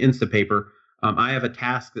send it to Instapaper, I have a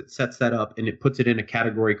task that sets that up, and it puts it in a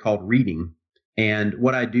category called reading. And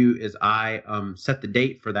what I do is I set the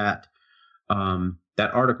date for that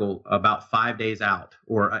article about 5 days out,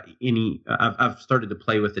 or I've started to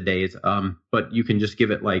play with the days, but you can just give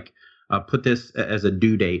it put this as a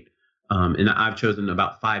due date. And I've chosen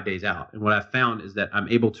about 5 days out. And what I've found is that I'm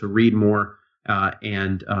able to read more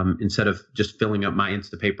and instead of just filling up my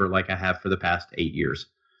Instapaper like I have for the past 8 years.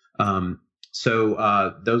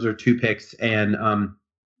 So those are 2 picks. And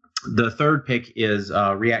the third pick is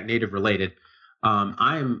React Native related.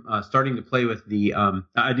 I am starting to play with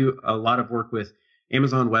I do a lot of work with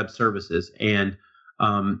Amazon Web Services, and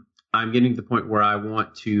I'm getting to the point where I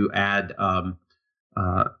want to add a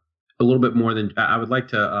little bit more than I would like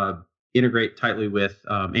to integrate tightly with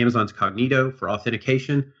Amazon's Cognito for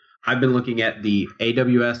authentication. I've been looking at the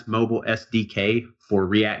AWS Mobile SDK for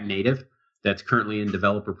React Native that's currently in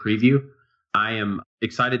developer preview. I am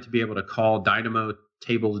excited to be able to call Dynamo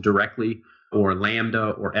tables directly, or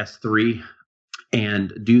Lambda or S3,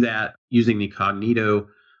 and do that using the Cognito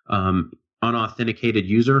unauthenticated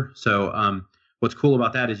user. So what's cool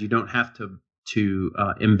about that is you don't have to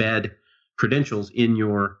embed credentials in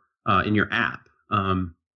your app.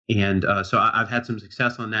 So I've had some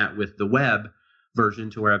success on that with the web version,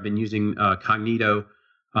 to where I've been using Cognito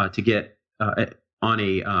to get on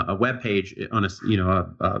a web page on a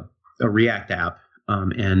React app.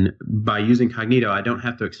 And by using Cognito, I don't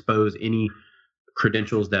have to expose any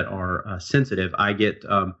credentials that are sensitive. I get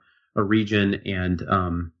a region and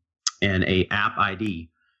a app ID.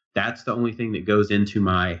 That's the only thing that goes into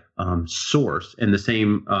my source, and the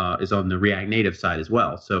same is on the React Native side as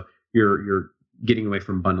well. So you're getting away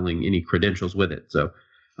from bundling any credentials with it. So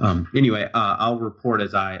anyway, I'll report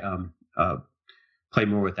as I play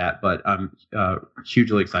more with that. But I'm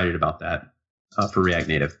hugely excited about that for React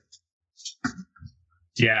Native.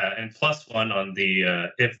 Yeah, and +1 on the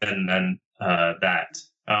if then that.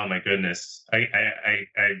 Oh my goodness,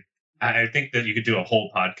 I think that you could do a whole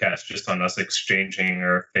podcast just on us exchanging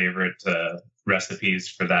our favorite recipes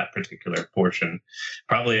for that particular portion.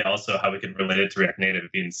 Probably also how we could relate it to React Native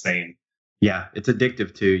would be insane. Yeah, it's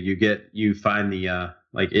addictive too. You find the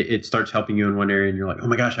it starts helping you in one area, and you're like, oh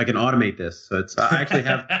my gosh, I can automate this. So it's I actually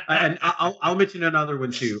have, and I'll mention another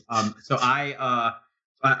one too. So I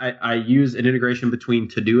use an integration between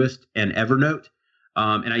Todoist and Evernote,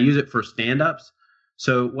 and I use it for stand-ups.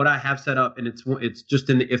 So what I have set up, and it's just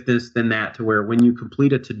in the if this then that, to where when you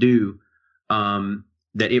complete a to-do,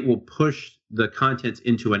 that it will push the contents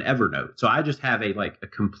into an Evernote. So I just have a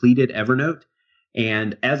completed Evernote,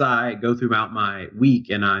 and as I go throughout my week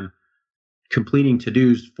and I'm completing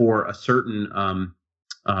to-dos for a certain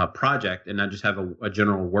project, and I just have a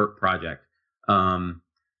general work project, I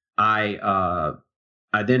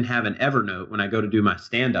then have an Evernote when I go to do my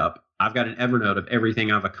stand-up. I've got an Evernote of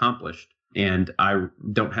everything I've accomplished, and I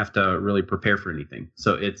don't have to really prepare for anything.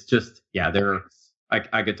 So it's just,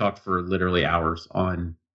 I could talk for literally hours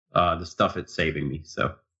on the stuff it's saving me.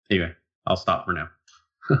 So anyway, I'll stop for now.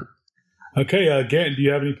 Okay, Gant, do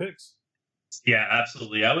you have any picks? Yeah,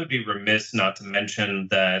 absolutely. I would be remiss not to mention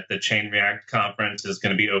that the Chain React conference is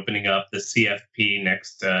going to be opening up the CFP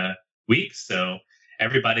next week. So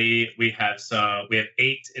everybody, we have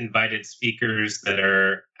 8 invited speakers that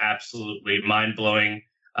are absolutely mind-blowing.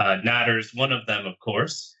 Natter's one of them, of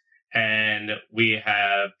course. And we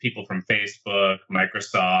have people from Facebook,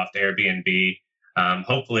 Microsoft, Airbnb.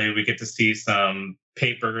 Hopefully we get to see some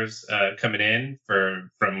papers coming in from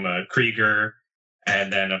Krieger.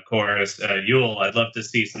 And then, of course, Yule. I'd love to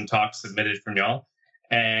see some talks submitted from y'all.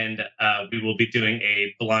 And we will be doing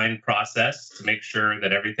a blind process to make sure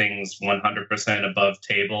that everything's 100% above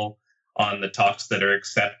table on the talks that are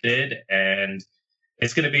accepted. And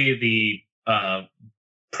it's going to be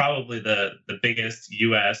probably the biggest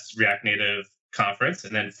U.S. React Native conference,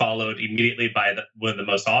 and then followed immediately by one of the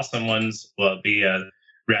most awesome ones will be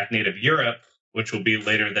React Native Europe, which will be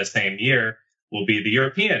later the same year, will be the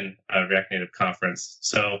European React Native conference.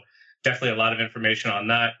 So definitely a lot of information on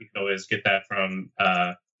that. You can always get that from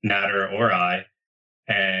Natter or I.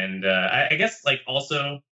 And I guess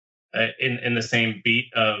also in the same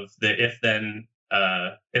beat of the if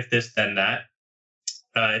this, then that.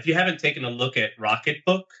 If you haven't taken a look at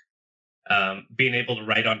Rocketbook, being able to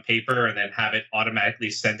write on paper and then have it automatically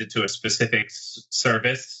send it to a specific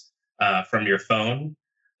service from your phone,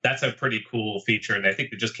 that's a pretty cool feature. And I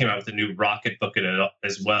think they just came out with a new Rocketbook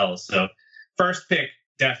as well. So first pick,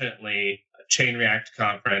 definitely Chain React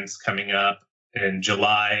conference coming up in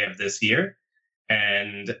July of this year.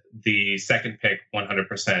 And the second pick,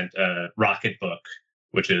 100% Rocketbook,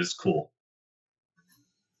 which is cool.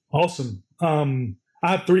 Awesome. I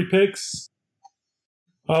have 3 picks.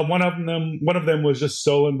 One of them was just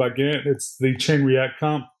stolen by Gant. It's the Chain React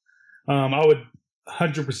Comp. I would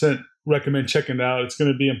 100% recommend checking it out. It's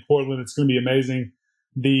going to be in Portland. It's going to be amazing.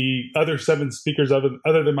 The other 7 speakers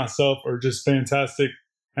other than myself are just fantastic,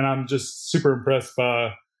 and I'm just super impressed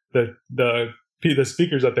by the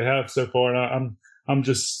speakers that they have so far. And I'm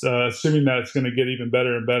just assuming that it's going to get even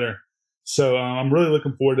better and better. So I'm really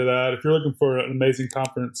looking forward to that. If you're looking for an amazing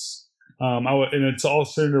conference, and it's all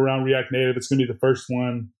centered around React Native, it's going to be the first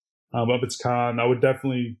one of its kind. I would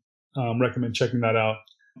definitely recommend checking that out.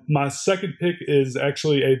 My second pick is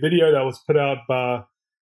actually a video that was put out by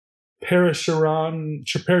Parashuram.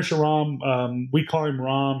 We call him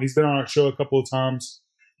Ram. He's been on our show a couple of times.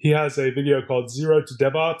 He has a video called Zero to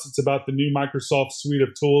DevOps. It's about the new Microsoft suite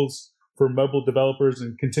of tools for mobile developers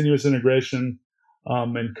and continuous integration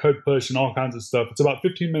and code push and all kinds of stuff. It's about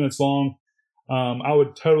 15 minutes long. I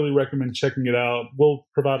would totally recommend checking it out. We'll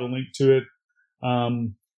provide a link to it.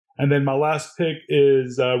 And then my last pick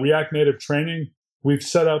is React Native training. We've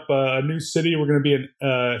set up a new city. We're going to be in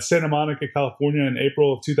Santa Monica, California in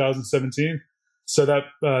April of 2017. So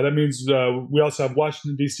that means we also have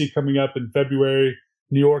Washington, D.C. coming up in February,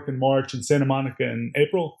 New York in March, and Santa Monica in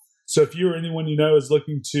April. So if you or anyone you know is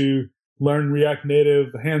looking to learn React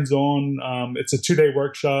Native hands-on, it's a 2-day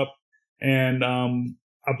workshop, and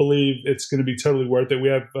I believe it's going to be totally worth it. We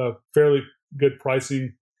have fairly good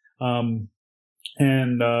pricing, and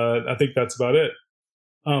I think that's about it.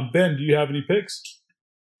 Ben, do you have any picks?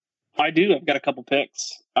 I do. I've got a couple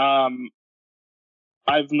picks.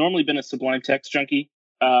 I've normally been a Sublime Text junkie,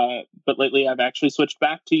 but lately I've actually switched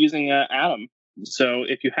back to using Atom. So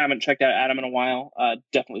if you haven't checked out Atom in a while,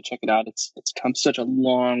 definitely check it out. It's come such a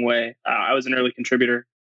long way. I was an early contributor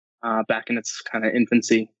back in its kind of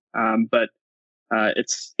infancy, but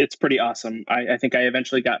it's pretty awesome. I think I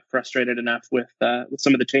eventually got frustrated enough with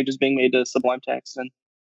some of the changes being made to Sublime Text and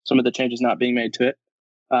some of the changes not being made to it.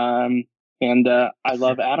 And I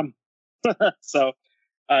love Atom. So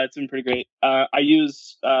it's been pretty great. I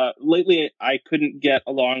use lately I couldn't get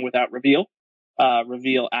along without Reveal,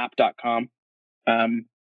 revealapp.com.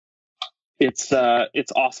 It's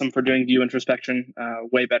awesome for doing view introspection,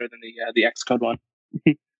 way better than the Xcode one.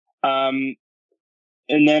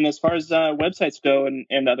 And then as far as websites go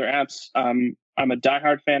and other apps, I'm a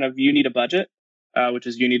diehard fan of You Need a Budget, which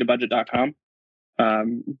is youneedabudget.com.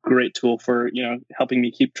 Great tool for helping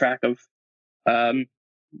me keep track of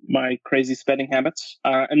my crazy spending habits.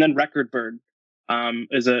 And then Recordbird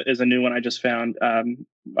is a new one I just found.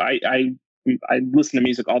 I listen to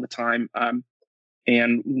music all the time.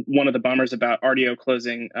 And one of the bummers about Rdio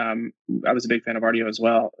closing, I was a big fan of Rdio as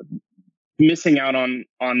well. Missing out on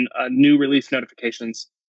new release notifications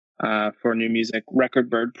for new music.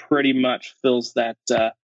 Recordbird pretty much fills that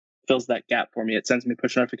gap for me. It sends me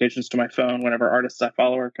push notifications to my phone whenever artists I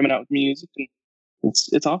follow are coming out with music, and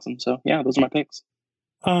it's awesome. So yeah, those are my picks.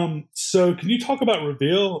 So can you talk about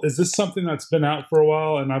Reveal? Is this something that's been out for a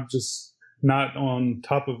while and I'm just not on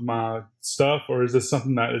top of my stuff, or is this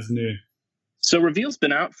something that is new? So Reveal's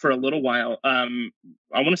been out for a little while. I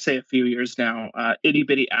want to say a few years now. Itty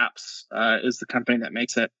Bitty Apps is the company that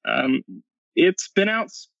makes it. It's been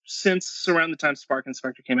out since around the time Spark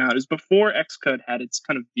Inspector came out. It was before Xcode had its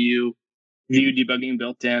kind of view debugging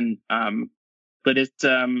built in. But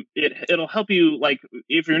it'll help you, like,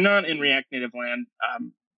 if you're not in React Native land,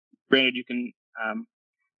 granted you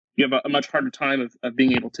have a much harder time of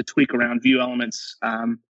being able to tweak around view elements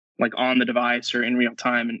like on the device or in real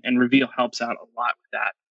time, and Reveal helps out a lot with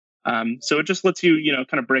that. So it just lets you,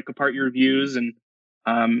 kind of break apart your views and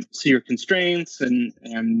see your constraints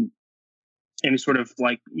and any sort of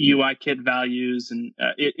like UI kit values. And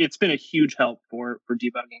it's been a huge help for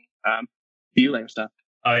debugging view layer stuff.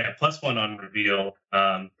 Oh yeah, +1 on Reveal.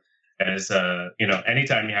 As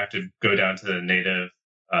anytime you have to go down to the native,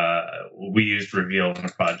 we used Reveal on a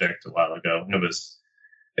project a while ago, and it's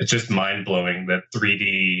just mind blowing. That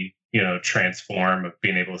 3D, transform of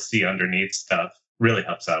being able to see underneath stuff really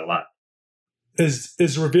helps out a lot.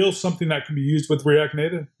 Is Reveal something that can be used with React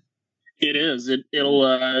Native? It is.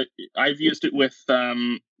 It'll. I've used it with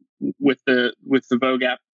the Vogue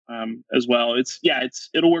app as well.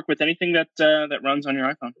 It'll work with anything that runs on your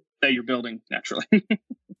iPhone that you're building naturally.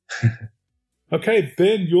 Okay,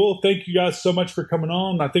 Ben, Yul, thank you guys so much for coming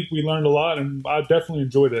on. I think we learned a lot, and I definitely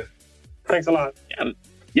enjoyed it. Thanks a lot. Yeah,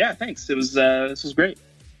 Yeah, thanks. This was great.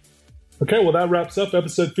 Okay, well, that wraps up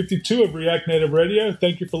episode 52 of React Native Radio.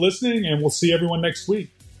 Thank you for listening, and we'll see everyone next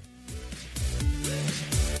week.